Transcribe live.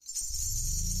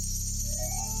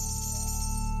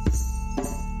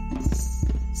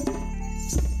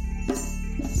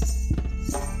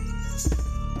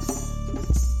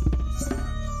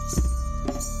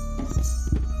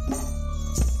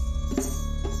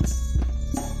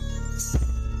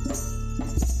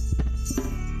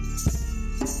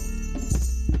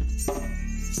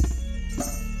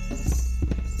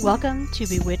Welcome to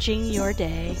Bewitching Your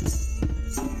Day.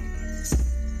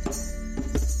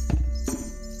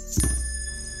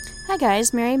 Hi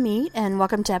guys, Mary Meet, and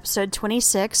welcome to episode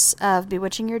 26 of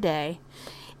Bewitching Your Day.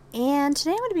 And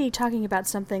today I'm going to be talking about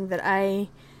something that I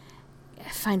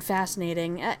find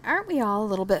fascinating. Aren't we all a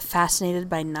little bit fascinated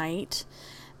by night?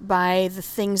 By the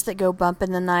things that go bump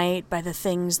in the night? By the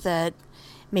things that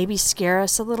maybe scare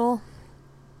us a little?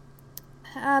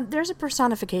 There's a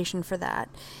personification for that.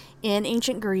 In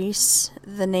ancient Greece,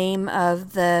 the name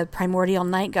of the primordial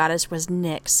night goddess was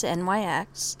Nyx,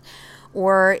 N-Y-X,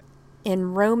 or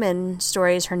in Roman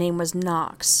stories, her name was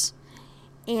Nox.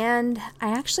 And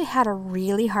I actually had a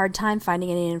really hard time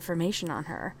finding any information on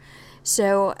her.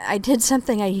 So I did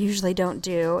something I usually don't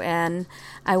do, and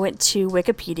I went to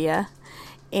Wikipedia,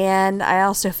 and I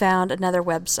also found another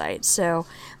website. So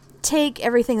take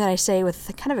everything that I say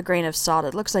with kind of a grain of salt.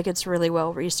 It looks like it's really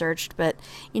well researched, but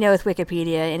with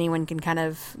Wikipedia, anyone can kind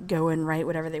of go and write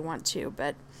whatever they want to.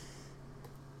 But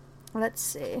let's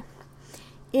see.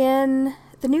 In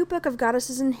the new book of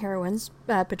Goddesses and Heroines,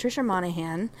 Patricia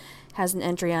Monahan has an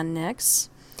entry on Nyx,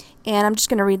 and I'm just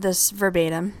going to read this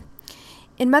verbatim.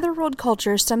 In Motherworld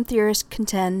culture, some theorists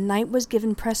contend night was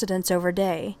given precedence over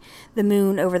day, the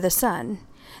moon over the sun.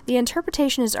 The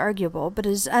interpretation is arguable, but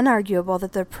it is unarguable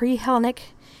that the pre-Hellenic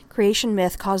creation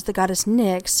myth calls the goddess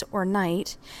Nyx, or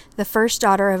Night, the first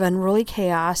daughter of unruly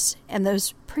chaos, and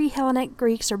those pre-Hellenic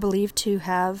Greeks are believed to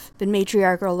have been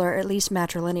matriarchal or at least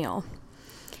matrilineal.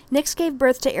 Nyx gave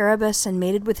birth to Erebus and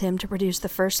mated with him to produce the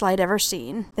first light ever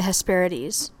seen, the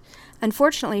Hesperides.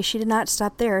 Unfortunately, she did not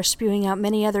stop there, spewing out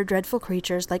many other dreadful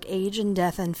creatures like age and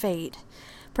death and fate.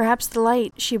 Perhaps the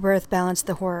light she birthed balanced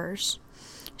the horrors.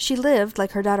 She lived,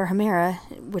 like her daughter Hemera,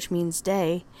 which means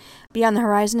day, beyond the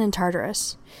horizon in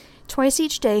Tartarus. Twice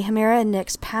each day, Hemera and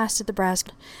Nyx passed at the brass,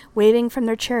 waving from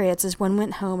their chariots as one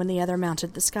went home and the other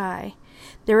mounted the sky.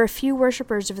 There were few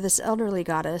worshippers of this elderly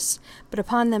goddess, but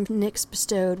upon them Nyx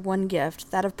bestowed one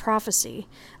gift, that of prophecy,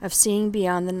 of seeing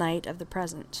beyond the night of the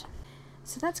present.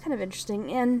 So that's kind of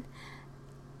interesting. And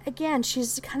again,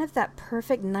 she's kind of that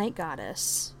perfect night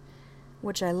goddess,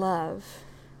 which I love.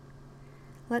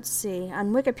 Let's see.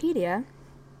 On Wikipedia,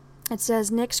 it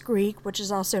says Nyx Greek, which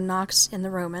is also Nox in the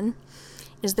Roman,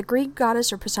 is the Greek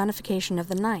goddess or personification of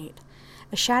the night.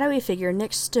 A shadowy figure,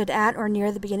 Nyx stood at or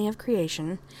near the beginning of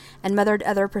creation, and mothered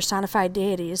other personified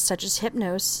deities such as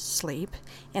Hypnos, sleep,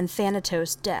 and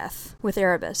Thanatos, death, with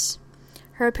Erebus.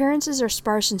 Her appearances are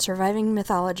sparse in surviving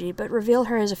mythology, but reveal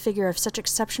her as a figure of such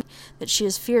exception that she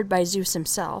is feared by Zeus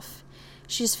himself.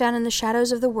 She is found in the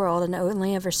shadows of the world and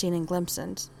only ever seen in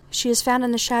glimpses.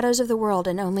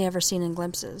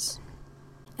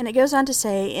 And it goes on to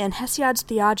say, in Hesiod's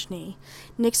Theogony,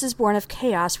 Nyx is born of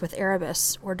chaos with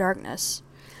Erebus, or darkness.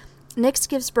 Nyx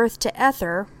gives birth to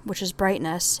Ether, which is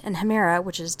brightness, and Hemera,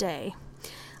 which is day.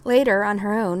 Later, on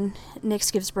her own,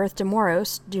 Nyx gives birth to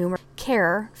Moros, doom,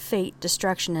 Care, fate,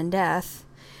 destruction, and death,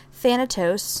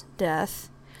 Thanatos, death,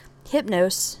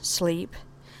 Hypnos, sleep,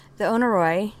 the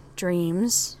Onoroi,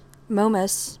 dreams,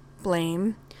 Momus,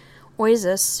 blame,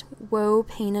 Oisis, woe,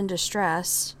 pain, and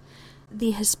distress,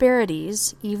 the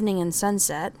Hesperides, evening and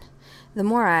sunset, the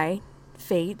Morai,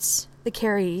 fates, the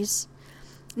Caries,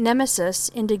 Nemesis,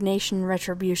 indignation,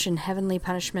 retribution, heavenly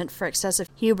punishment for excessive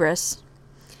hubris,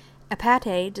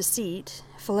 Apate, deceit,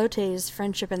 Philotes,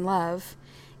 friendship and love,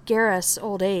 Geras,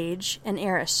 old age, and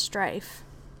Eris, strife.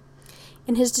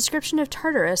 In his description of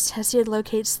Tartarus, Hesiod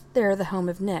locates there the home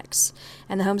of Nyx,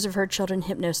 and the homes of her children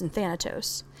Hypnos and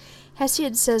Thanatos.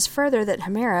 Hesiod says further that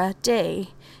Hemera, day,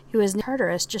 who is in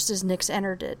Tartarus just as Nyx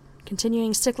entered it,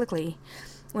 continuing cyclically.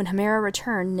 When Hemera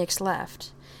returned, Nyx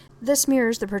left. This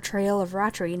mirrors the portrayal of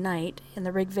Ratri, night, in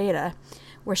the Rig Veda,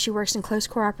 where she works in close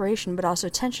cooperation but also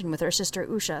tension with her sister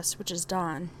Ushas, which is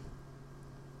dawn.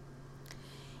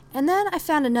 And then I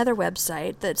found another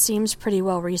website that seems pretty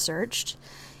well researched,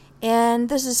 and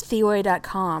this is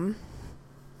Theoi.com.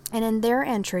 And in their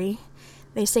entry,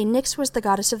 they say Nyx was the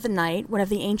goddess of the night, one of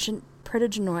the ancient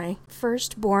Protogenoi,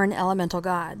 first-born elemental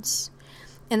gods.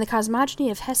 In the cosmogony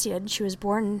of Hesiod, she was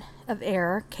born of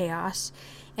air, chaos,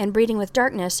 and breeding with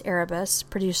darkness, Erebus,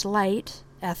 produced light,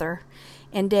 Ether,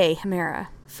 and day, Hemera,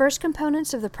 first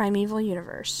components of the primeval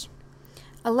universe.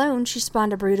 Alone, she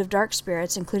spawned a brood of dark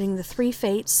spirits, including the three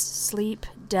fates, sleep,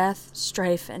 death,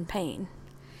 strife, and pain.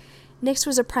 Nyx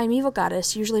was a primeval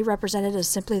goddess, usually represented as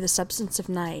simply the substance of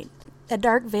night, a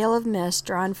dark veil of mist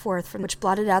drawn forth from which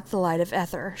blotted out the light of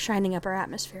Ether, shining up her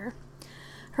atmosphere.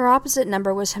 Her opposite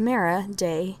number was Hemera,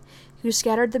 day, who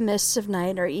scattered the mists of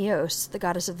night, or Eos, the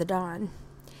goddess of the dawn.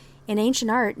 In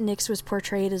ancient art, Nyx was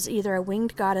portrayed as either a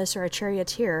winged goddess or a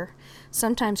charioteer,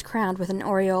 sometimes crowned with an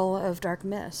aureole of dark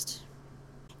mist.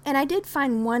 And I did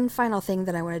find one final thing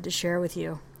that I wanted to share with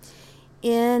you.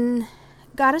 In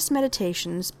Goddess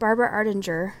Meditations, Barbara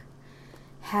Ardinger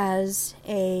has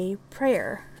a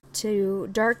prayer to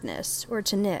darkness, or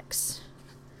to Nyx.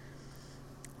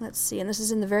 Let's see, and this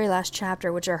is in the very last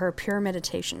chapter, which are her pure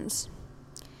meditations.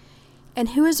 And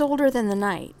who is older than the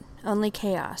night? Only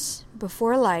chaos.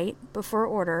 Before light, before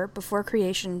order, before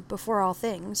creation, before all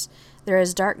things, there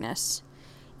is darkness.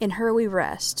 In her we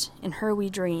rest, in her we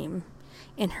dream,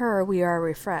 in her we are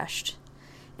refreshed.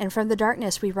 And from the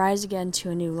darkness we rise again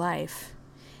to a new life.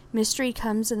 Mystery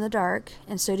comes in the dark,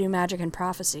 and so do magic and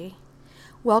prophecy.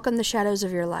 Welcome the shadows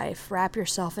of your life, wrap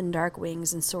yourself in dark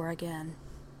wings and soar again.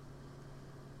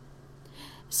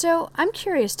 So I'm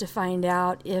curious to find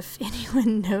out if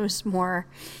anyone knows more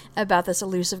about this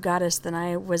elusive goddess than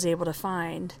I was able to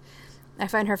find. I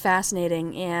find her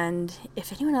fascinating, and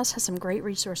if anyone else has some great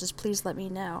resources, please let me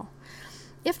know.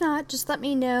 If not, just let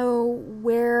me know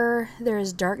where there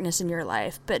is darkness in your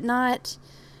life, but not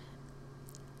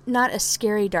a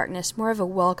scary darkness, more of a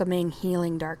welcoming,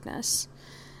 healing darkness.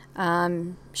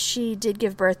 She did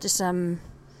give birth to some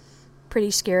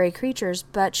pretty scary creatures,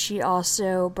 but she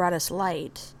also brought us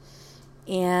light.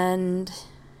 And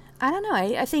I don't know,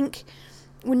 I think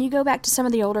when you go back to some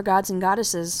of the older gods and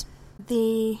goddesses,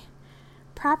 the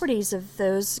properties of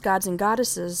those gods and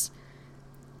goddesses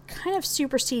kind of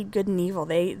supersede good and evil.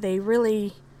 They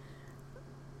really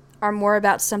are more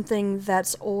about something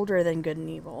that's older than good and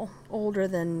evil, older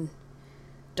than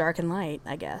dark and light,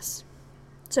 I guess.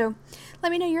 So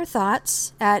let me know your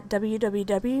thoughts at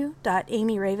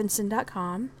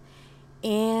www.amyravenson.com,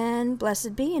 and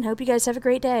blessed be, and hope you guys have a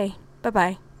great day.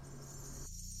 Bye-bye.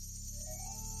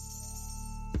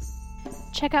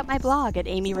 Check out my blog at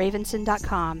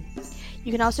amyravenson.com.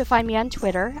 You can also find me on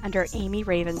Twitter under Amy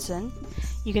Ravenson.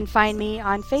 You can find me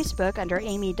on Facebook under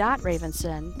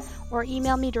amy.ravenson, or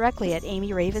email me directly at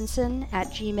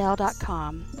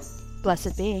amyravenson@gmail.com.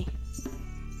 Blessed be.